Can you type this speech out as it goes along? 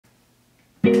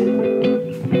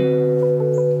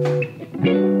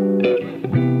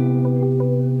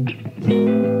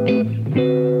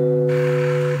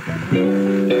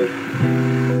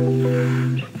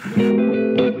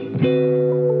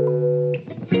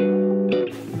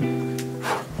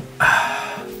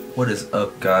is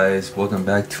up, guys? Welcome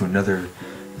back to another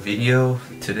video.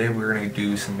 Today we're gonna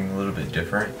do something a little bit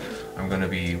different. I'm gonna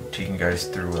be taking you guys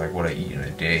through like what I eat in a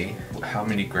day, how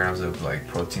many grams of like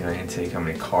protein I intake, how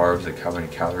many carbs, like how many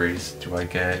calories do I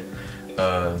get,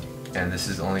 and this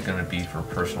is only gonna be for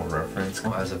personal reference.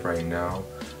 As of right now,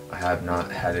 I have not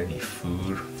had any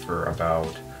food for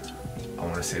about, I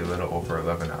want to say, a little over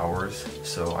 11 hours.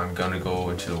 So I'm gonna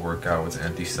go into the workout with an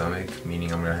empty stomach,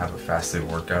 meaning I'm gonna have a fasted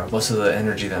workout. Most of the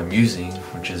energy that I'm using,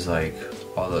 which is like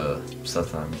all the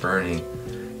stuff that I'm burning,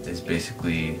 is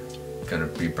basically gonna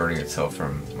be burning itself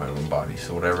from my own body.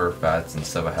 So whatever fats and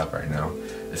stuff I have right now,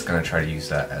 it's gonna try to use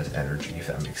that as energy, if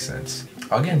that makes sense.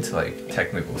 I'll get into like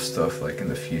technical stuff like in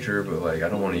the future, but like I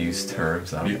don't want to use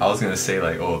terms. I was gonna say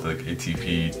like, oh, the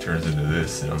ATP turns into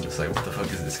this, and I'm just like, what the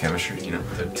fuck is this chemistry, you know?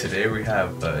 But today we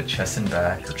have chest and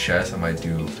back. For chest, I might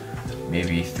do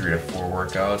maybe 3 to 4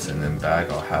 workouts, and then back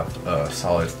I'll have a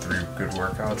solid 3 good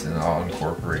workouts, and I'll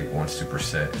incorporate 1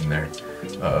 superset in there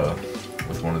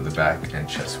with one of the back and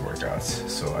chest workouts.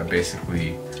 So I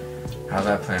basically have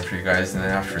that plan for you guys, and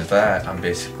then after that I'm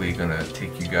basically gonna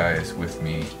take you guys with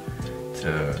me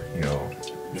to, you know,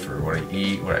 for what I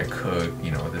eat, what I cook,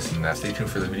 you know, this and that. Stay tuned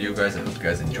for the video, guys. I hope you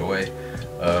guys enjoy.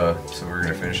 So we're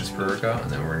gonna finish this pre-workout and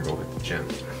then we're gonna go hit the gym.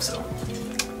 So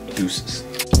deuces.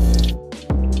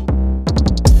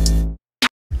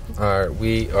 Alright,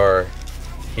 we are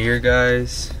here,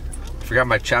 guys. Forgot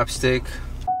my chapstick.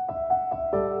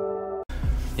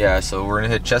 Yeah, so we're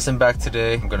gonna hit chest and back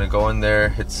today. I'm gonna go in there,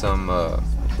 hit some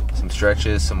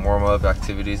stretches, some warm-up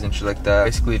activities and shit like that.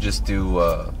 Basically just do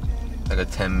like a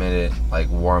 10-minute like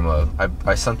warm-up.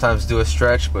 I sometimes do a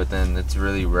stretch, but then it's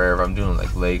really rare. If I'm doing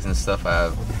like legs and stuff, I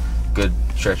have good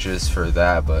stretches for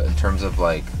that. But in terms of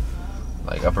like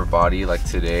upper body, like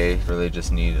today, really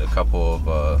just need a couple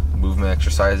of movement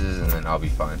exercises and then I'll be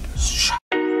fine.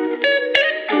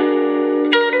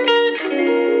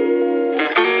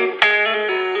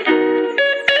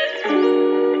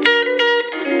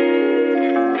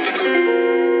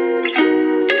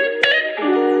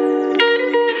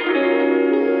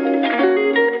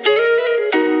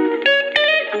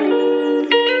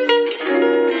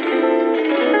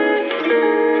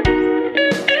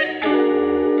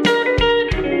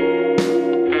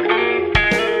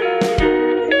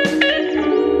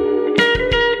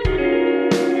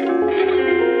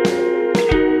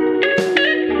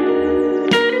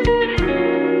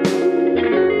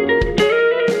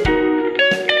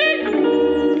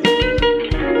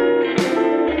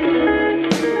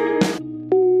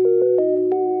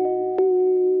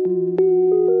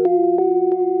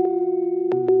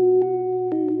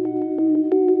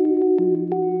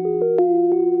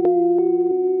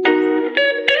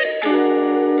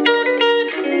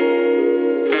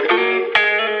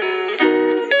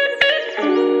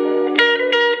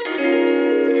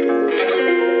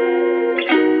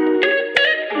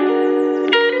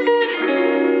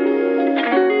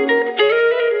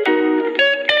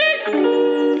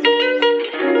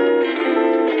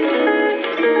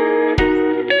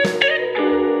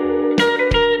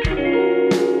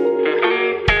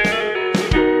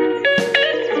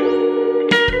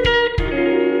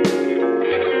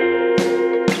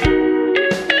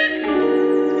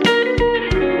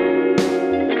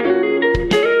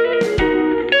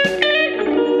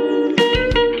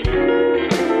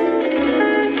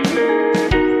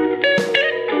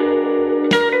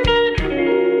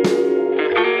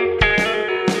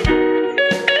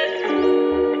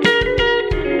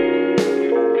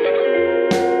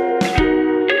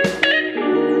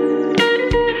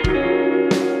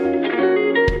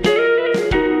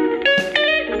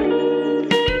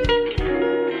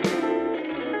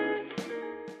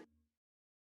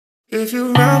 If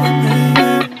you ride with me,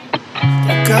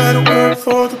 don't gotta work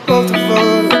for the both of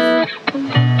us.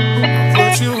 I'll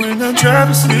put you in the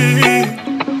driver's seat.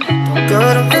 Don't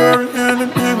gotta hurry in the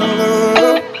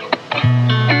love.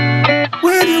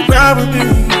 When you ride with me,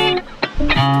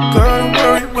 don't gotta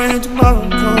worry when tomorrow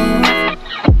comes.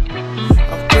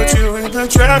 I'll put you in the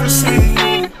driver's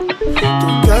seat.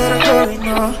 Don't gotta hurry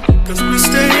now, cause we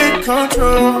stay in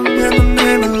control in the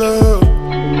name of love.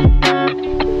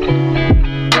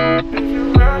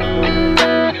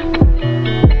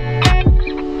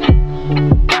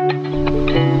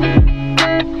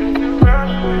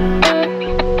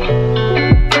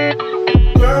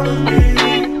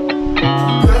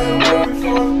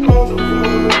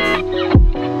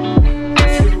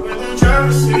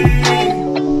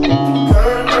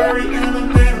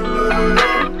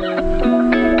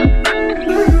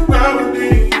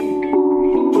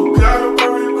 Gotta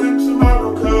worry when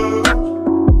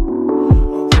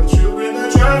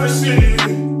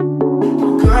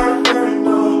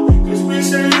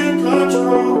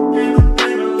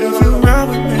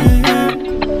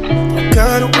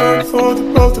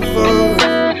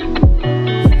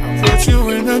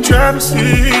driver's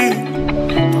seat.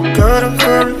 Don't gotta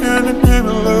hurry in the name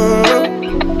of love.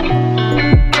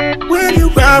 When you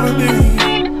ride with me,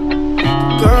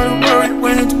 don't gotta worry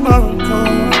when tomorrow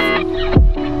comes.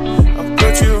 I'll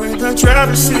put you in the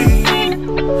driver's seat.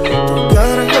 Don't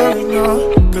gotta hurry,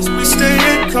 no, cause we stay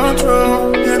in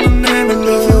control in the name of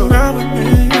love. If you ride with me,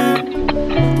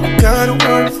 don't gotta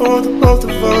worry for the both of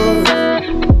us.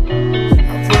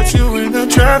 I'll put you in the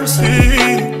driver's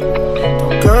seat.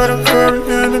 Don't gotta hurry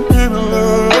in the name of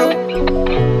love.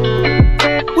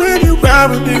 When you ride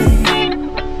with me,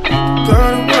 don't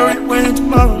gotta worry when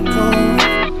tomorrow comes.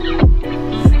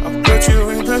 I'll put you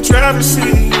in the driver's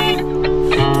seat.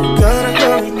 Don't gotta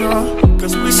hurry, no,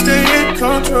 cause we stay in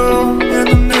control in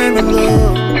the name of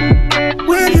love.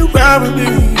 When you ride with me,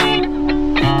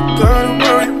 don't gotta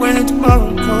worry when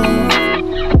tomorrow comes.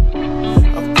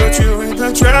 I'll put you in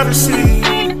the driver's seat.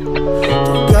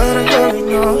 Don't gotta hurry,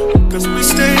 no, cause we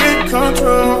stay in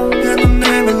control in the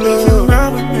name of love. If you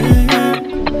ride with me,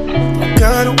 don't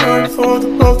gotta worry for the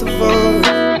both of us.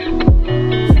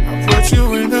 I'll put you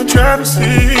in the driver's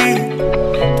seat.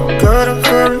 Don't gotta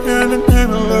hurry in the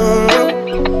name of love.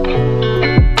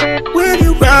 When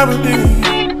you ride with me,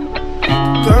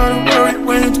 don't gotta worry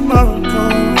when tomorrow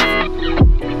comes.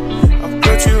 I'll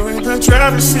put you in the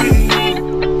driver's seat.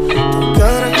 Don't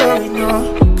gotta hurry,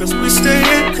 no, cause we stay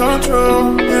in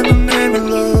control in the name of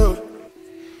love.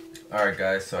 Alright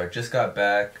guys, so I just got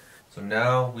back. So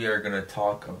now we are going to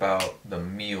talk about the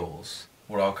meals.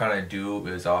 What I'll kind of do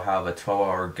is I'll have a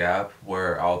 12-hour gap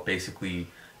where I'll basically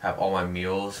have all my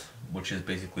meals, which is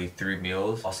basically 3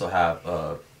 meals. Also have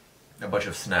a bunch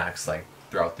of snacks like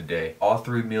throughout the day. All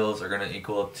 3 meals are going to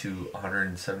equal up to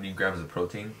 170 grams of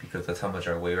protein because that's how much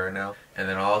I weigh right now. And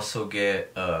then I'll also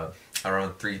get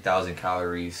around 3,000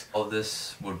 calories. All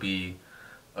this would be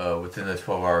within the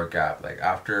 12-hour gap. Like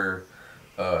after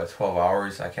 12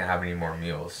 hours, I can't have any more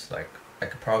meals. Like I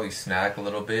could probably snack a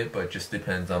little bit, but it just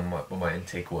depends on what my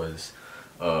intake was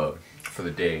for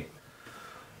the day.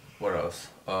 What else?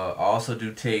 I also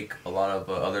do take a lot of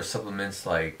other supplements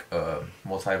like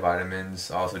multivitamins.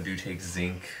 I also do take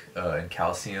zinc and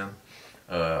calcium.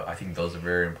 I think those are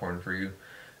very important for you.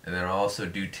 And then I also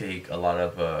do take a lot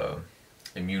of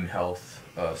immune health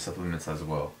supplements as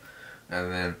well.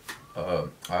 And then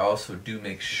I also do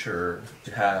make sure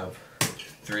to have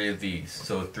 3 of these.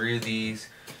 So 3 of these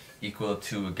equal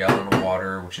to a gallon of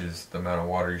water, which is the amount of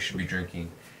water you should be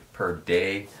drinking per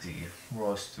day. Let's see, what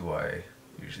else do I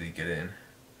usually get in?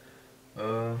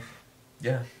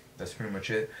 Yeah, that's pretty much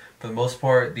it. For the most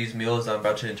part, these meals I'm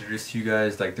about to introduce to you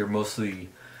guys, like they're mostly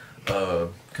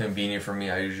convenient for me.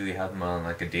 I usually have them on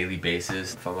like a daily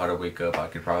basis. If I'm about to wake up, I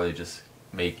could probably just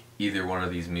make either one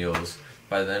of these meals.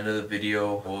 By the end of the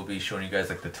video, we'll be showing you guys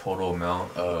like the total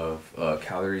amount of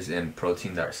calories and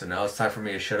protein there. So now it's time for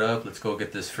me to shut up. Let's go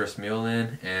get this first meal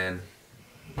in, and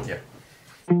yeah.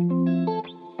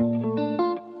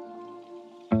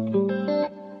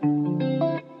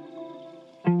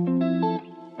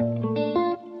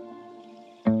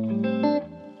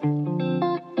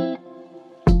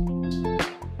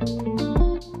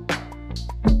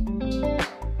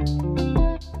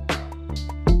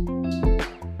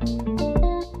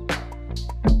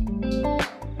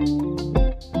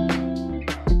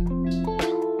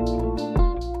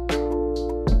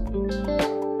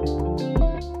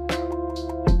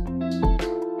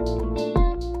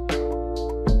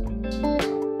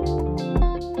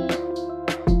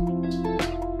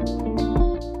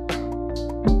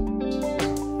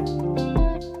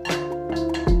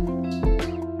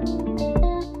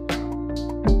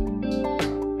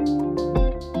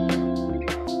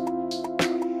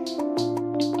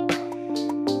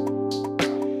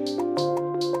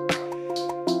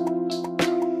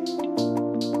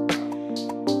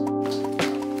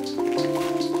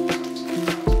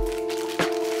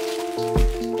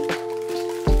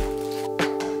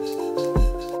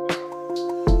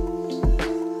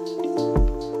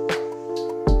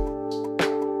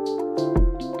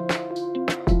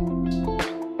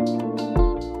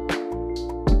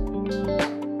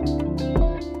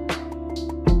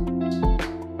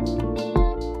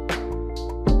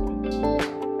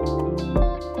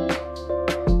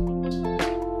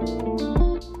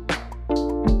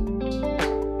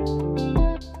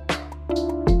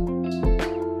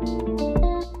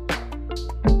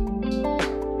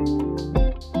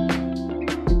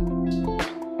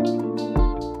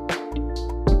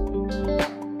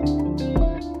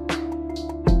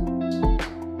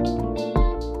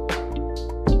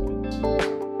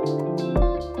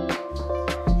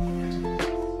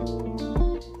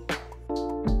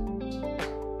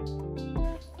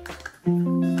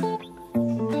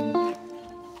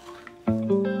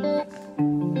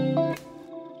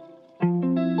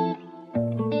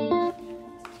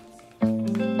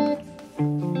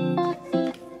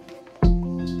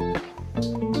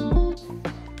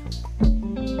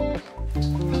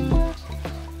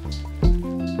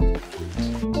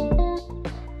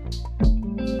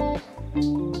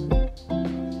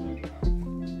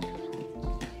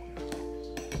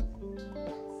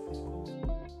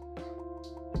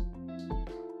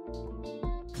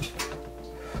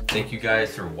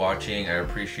 guys for watching. I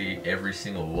appreciate every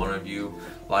single one of you.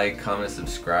 Like, comment,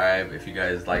 subscribe if you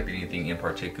guys liked anything in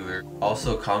particular.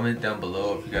 Also comment down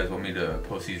below if you guys want me to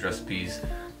post these recipes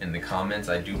in the comments.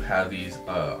 I do have these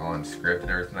on script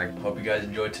and everything. I hope you guys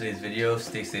enjoyed today's video.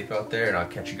 Stay safe out there, and I'll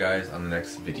catch you guys on the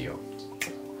next video.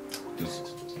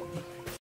 Deuces.